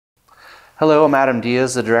Hello, I'm Adam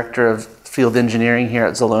Diaz, the Director of Field Engineering here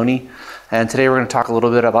at Zaloni, and today we're going to talk a little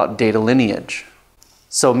bit about data lineage.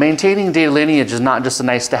 So maintaining data lineage is not just a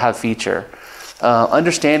nice to have feature.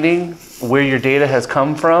 Understanding where your data has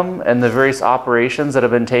come from and the various operations that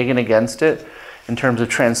have been taken against it in terms of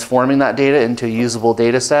transforming that data into a usable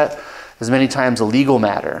data set is many times a legal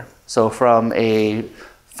matter. So from a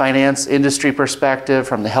finance industry perspective,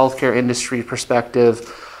 from the healthcare industry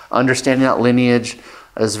perspective, understanding that lineage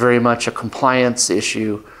is very much a compliance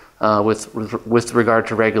issue with regard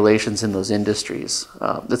to regulations in those industries.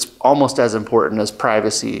 It's almost as important as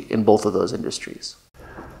privacy in both of those industries.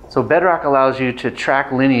 So Bedrock allows you to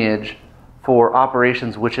track lineage for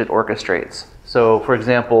operations which it orchestrates. So for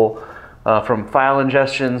example, from file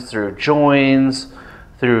ingestions through joins,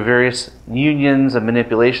 through various unions and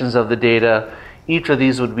manipulations of the data, each of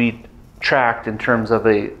these would be tracked in terms of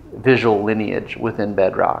a visual lineage within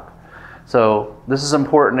Bedrock. So this is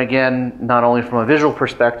important, again, not only from a visual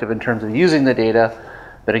perspective in terms of using the data,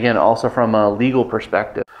 but again, also from a legal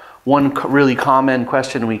perspective. One really common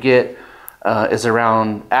question we get is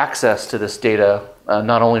around access to this data,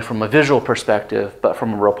 not only from a visual perspective, but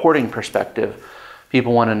from a reporting perspective.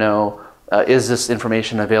 People want to know, is this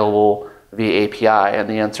information available via API? And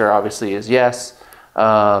the answer obviously is yes.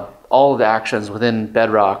 All of the actions within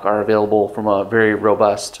Bedrock are available from a very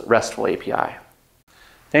robust RESTful API.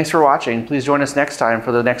 Thanks for watching. Please join us next time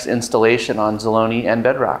for the next installation on Zaloni and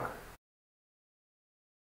Bedrock.